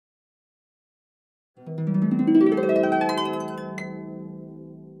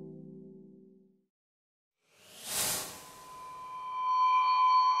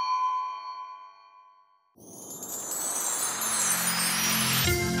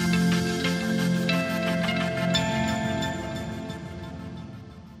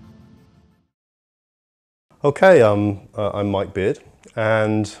Okay, I'm Mike Beard,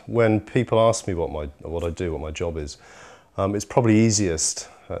 and when people ask me what I do, what my job is, it's probably easiest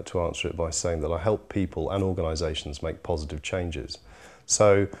to answer it by saying that I help people and organisations make positive changes.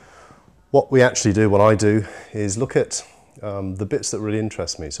 So what we actually do, what I do, is look at the bits that really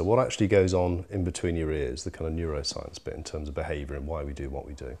interest me. So what actually goes on in between your ears, the kind of neuroscience bit in terms of behaviour and why we do what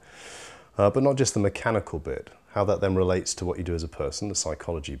we do. But not just the mechanical bit, how that then relates to what you do as a person, the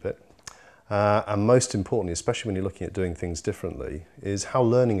psychology bit. And most importantly, especially when you're looking at doing things differently, is how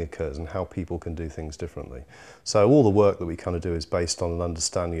learning occurs and how people can do things differently. So all the work that we kind of do is based on an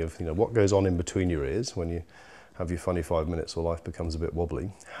understanding of, what goes on in between your ears when you have your funny 5 minutes or life becomes a bit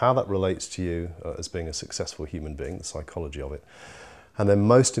wobbly, how that relates to you as being a successful human being, the psychology of it. And then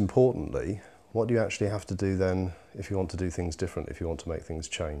most importantly, what do you actually have to do then if you want to do things different, if you want to make things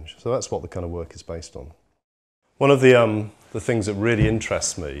change? So that's what the kind of work is based on. One of the things that really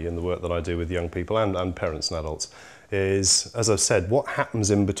interests me in the work that I do with young people and parents and adults is, as I've said, what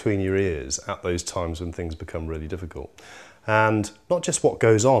happens in between your ears at those times when things become really difficult. And not just what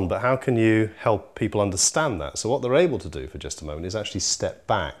goes on, but how can you help people understand that? So what they're able to do for just a moment is actually step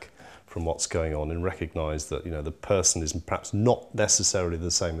back from what's going on and recognise that the person is perhaps not necessarily the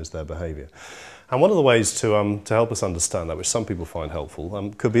same as their behaviour. And one of the ways to help us understand that, which some people find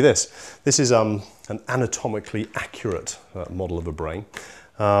helpful, could be this. This is an anatomically accurate model of a brain.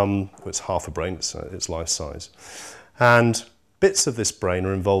 It's half a brain, it's life size. And bits of this brain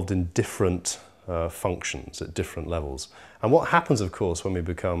are involved in different functions at different levels. And what happens, of course, when we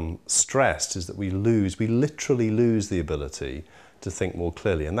become stressed is that we literally lose the ability to think more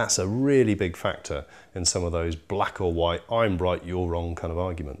clearly, and that's a really big factor in some of those black or white, I'm right, you're wrong kind of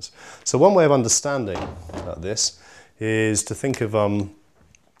arguments. So one way of understanding this is to think of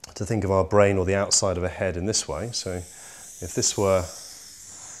our brain or the outside of a head in this way. So if this were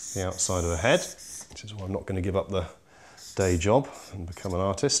the outside of a head, which is why I'm not going to give up the day job and become an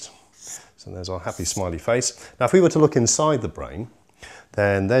artist. So there's our happy smiley face. Now if we were to look inside the brain,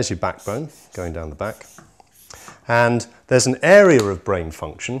 then there's your backbone going down the back. And there's an area of brain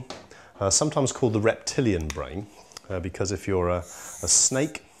function, sometimes called the reptilian brain, because if you're a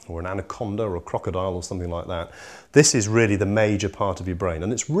snake or an anaconda or a crocodile or something like that, this is really the major part of your brain.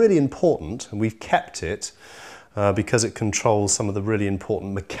 And it's really important, and we've kept it because it controls some of the really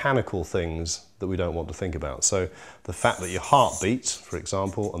important mechanical things that we don't want to think about. So the fact that your heart beats, for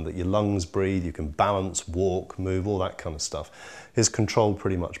example, and that your lungs breathe, you can balance, walk, move, all that kind of stuff, is controlled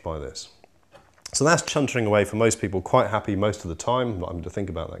pretty much by this. So that's chuntering away for most people, quite happy most of the time, not having to think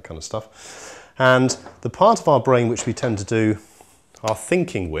about that kind of stuff. And the part of our brain which we tend to do our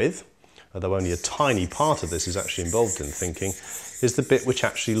thinking with, although only a tiny part of this is actually involved in thinking, is the bit which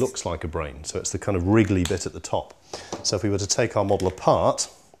actually looks like a brain. So it's the kind of wriggly bit at the top. So if we were to take our model apart,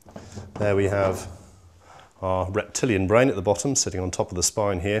 there we have our reptilian brain at the bottom, sitting on top of the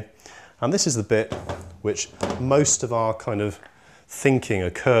spine here. And this is the bit which most of our kind of thinking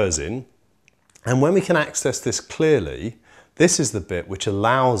occurs in. And when we can access this clearly, this is the bit which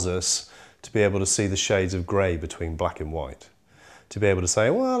allows us to be able to see the shades of grey between black and white. To be able to say,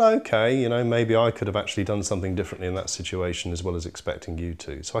 well, okay, maybe I could have actually done something differently in that situation as well as expecting you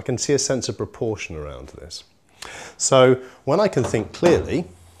to. So I can see a sense of proportion around this. So when I can think clearly,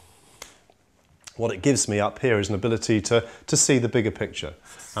 what it gives me up here is an ability to see the bigger picture.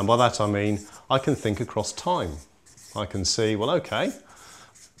 And by that I mean, I can think across time. I can see, well, okay,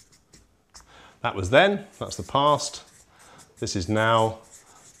 that was then, that's the past, this is now,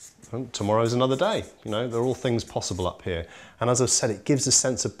 and tomorrow's another day. There are all things possible up here. And as I've said, it gives a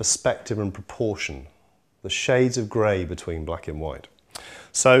sense of perspective and proportion, the shades of grey between black and white.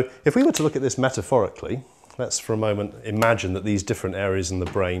 So if we were to look at this metaphorically, let's for a moment imagine that these different areas in the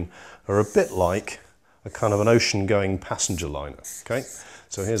brain are a bit like a kind of an ocean-going passenger liner, okay?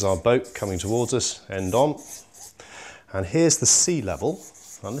 So here's our boat coming towards us, end on, and here's the sea level.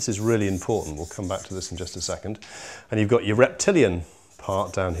 And this is really important, we'll come back to this in just a second. And you've got your reptilian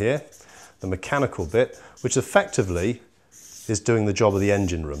part down here, the mechanical bit, which effectively is doing the job of the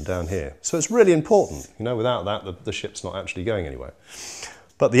engine room down here. So it's really important, without that the ship's not actually going anywhere.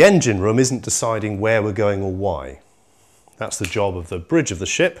 But the engine room isn't deciding where we're going or why. That's the job of the bridge of the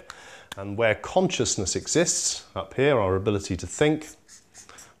ship, and where consciousness exists, up here, our ability to think,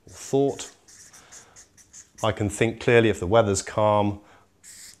 or thought. I can think clearly if the weather's calm,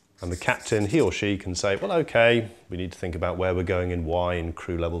 And the captain, he or she can say, well, okay, we need to think about where we're going and why and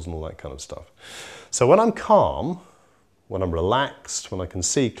crew levels and all that kind of stuff. So when I'm calm, when I'm relaxed, when I can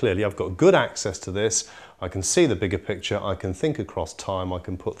see clearly, I've got good access to this, I can see the bigger picture, I can think across time, I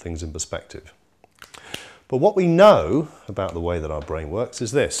can put things in perspective. But what we know about the way that our brain works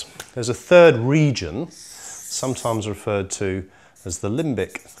is this. There's a third region, sometimes referred to as the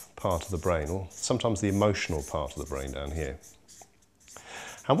limbic part of the brain, or sometimes the emotional part of the brain down here.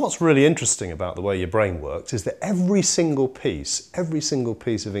 And what's really interesting about the way your brain works is that every single piece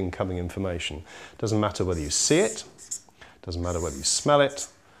of incoming information, doesn't matter whether you see it, doesn't matter whether you smell it,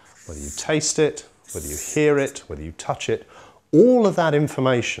 whether you taste it, whether you hear it, whether you touch it, all of that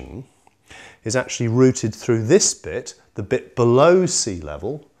information is actually routed through this bit, the bit below sea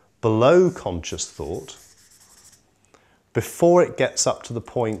level, below conscious thought, before it gets up to the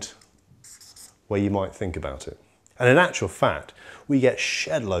point where you might think about it. And in actual fact, we get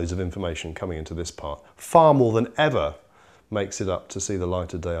shed loads of information coming into this part, far more than ever makes it up to see the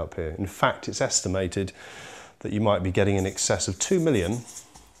light of day up here. In fact, it's estimated that you might be getting in excess of 2 million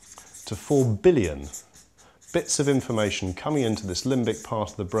to 4 billion bits of information coming into this limbic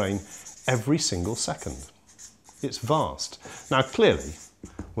part of the brain every single second. It's vast. Now, clearly,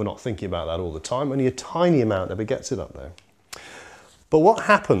 we're not thinking about that all the time. Only a tiny amount ever gets it up there. But what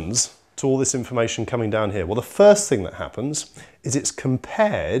happens to all this information coming down here? Well, the first thing that happens is it's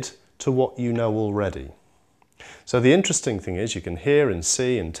compared to what you know already. So the interesting thing is you can hear and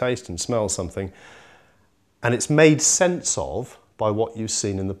see and taste and smell something, and it's made sense of by what you've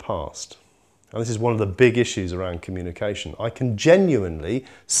seen in the past. And this is one of the big issues around communication. I can genuinely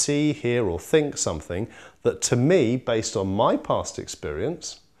see, hear, or think something that to me, based on my past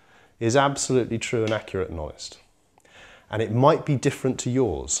experience, is absolutely true and accurate and honest. And it might be different to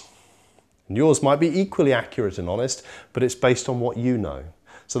yours. And yours might be equally accurate and honest, but it's based on what you know.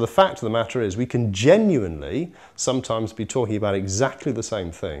 So the fact of the matter is we can genuinely sometimes be talking about exactly the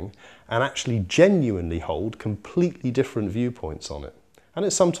same thing and actually genuinely hold completely different viewpoints on it. And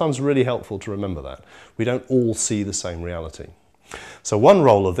it's sometimes really helpful to remember that. We don't all see the same reality. So one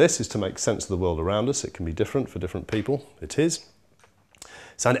role of this is to make sense of the world around us. It can be different for different people. It is.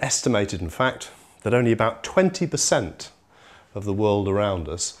 It's estimated, in fact, that only about 20% of the world around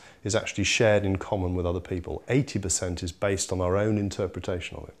us is actually shared in common with other people. 80% is based on our own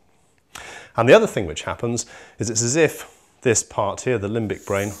interpretation of it. And the other thing which happens is it's as if this part here, the limbic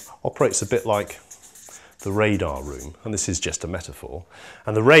brain, operates a bit like the radar room, and this is just a metaphor.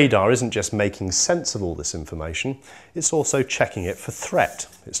 And the radar isn't just making sense of all this information, it's also checking it for threat.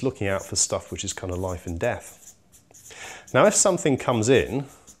 It's looking out for stuff which is kind of life and death. Now, if something comes in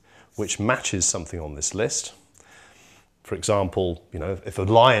which matches something on this list, for example, if a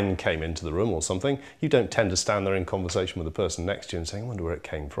lion came into the room or something, you don't tend to stand there in conversation with the person next to you and saying, I wonder where it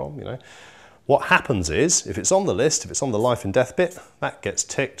came from, What happens is, if it's on the list, if it's on the life and death bit, that gets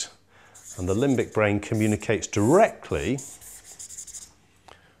ticked, and the limbic brain communicates directly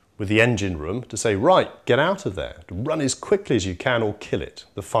with the engine room to say, right, get out of there, run as quickly as you can or kill it,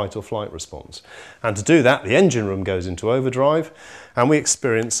 the fight or flight response. And to do that, the engine room goes into overdrive, and we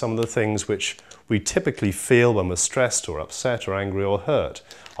experience some of the things which we typically feel when we're stressed or upset or angry or hurt.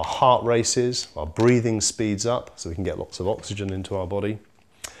 Our heart races, our breathing speeds up so we can get lots of oxygen into our body.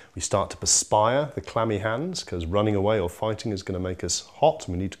 We start to perspire, the clammy hands, because running away or fighting is going to make us hot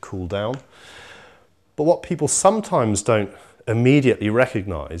and we need to cool down. But what people sometimes don't immediately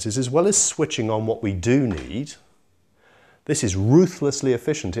recognize is, as well as switching on what we do need, this is ruthlessly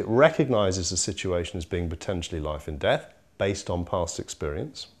efficient. It recognizes the situation as being potentially life and death based on past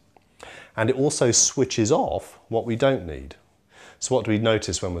experience. And it also switches off what we don't need. So what do we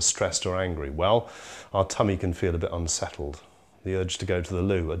notice when we're stressed or angry? Well, our tummy can feel a bit unsettled. The urge to go to the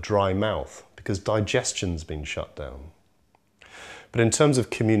loo, a dry mouth, because digestion's been shut down. But in terms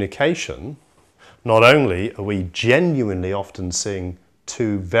of communication, not only are we genuinely often seeing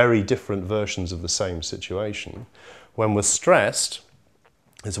two very different versions of the same situation, when we're stressed,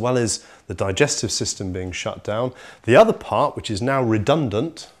 as well as the digestive system being shut down, the other part, which is now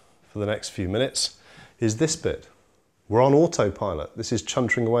redundant for the next few minutes, is this bit. We're on autopilot. This is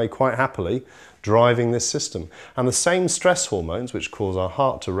chuntering away quite happily, driving this system. And the same stress hormones, which cause our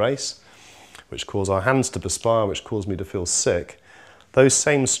heart to race, which cause our hands to perspire, which cause me to feel sick, those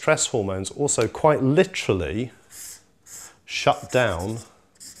same stress hormones also quite literally shut down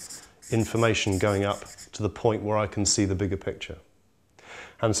information going up to the point where I can see the bigger picture.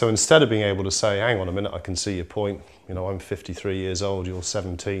 And so instead of being able to say, hang on a minute, I can see your point, I'm 53 years old, you're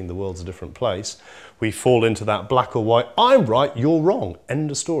 17, the world's a different place, we fall into that black or white, I'm right, you're wrong,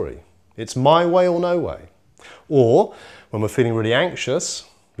 end of story. It's my way or no way. Or when we're feeling really anxious,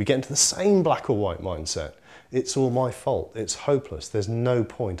 We get into the same black or white mindset. It's all my fault. It's hopeless. There's no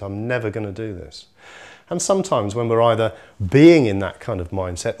point. I'm never going to do this. And sometimes when we're either being in that kind of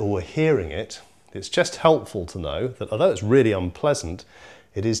mindset or we're hearing it, it's just helpful to know that although it's really unpleasant,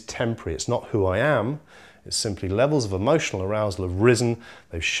 it is temporary. It's not who I am. It's simply levels of emotional arousal have risen.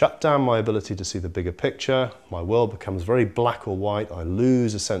 They've shut down my ability to see the bigger picture. My world becomes very black or white. I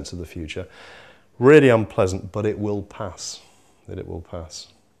lose a sense of the future. Really unpleasant, but it will pass. It will pass.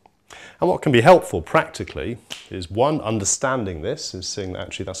 And what can be helpful practically is, one, understanding this, is seeing that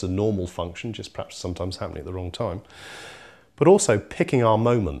actually that's a normal function, just perhaps sometimes happening at the wrong time, but also picking our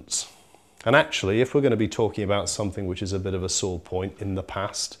moments. And actually, if we're going to be talking about something which is a bit of a sore point in the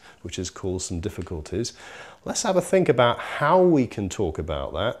past, which has caused some difficulties, let's have a think about how we can talk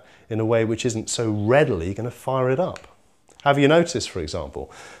about that in a way which isn't so readily going to fire it up. Have you noticed, for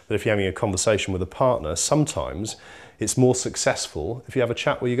example, that if you're having a conversation with a partner, sometimes it's more successful if you have a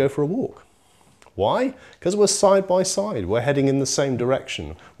chat where you go for a walk? Why? Because we're side by side. We're heading in the same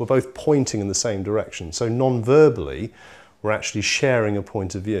direction. We're both pointing in the same direction. So non-verbally, we're actually sharing a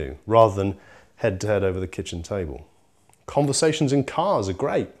point of view rather than head to head over the kitchen table. Conversations in cars are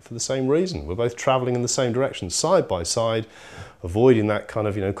great for the same reason. We're both traveling in the same direction, side by side, avoiding that kind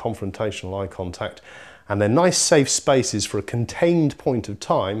of, confrontational eye contact. And they're nice, safe spaces for a contained point of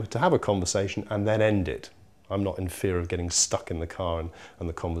time to have a conversation and then end it. I'm not in fear of getting stuck in the car and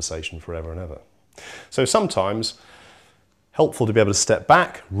the conversation forever and ever. So sometimes helpful to be able to step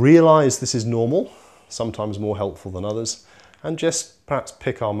back, realize this is normal, sometimes more helpful than others, and just perhaps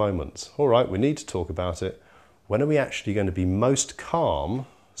pick our moments. All right, we need to talk about it. When are we actually going to be most calm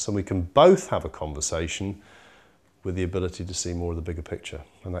so we can both have a conversation with the ability to see more of the bigger picture?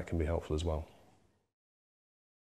 And that can be helpful as well.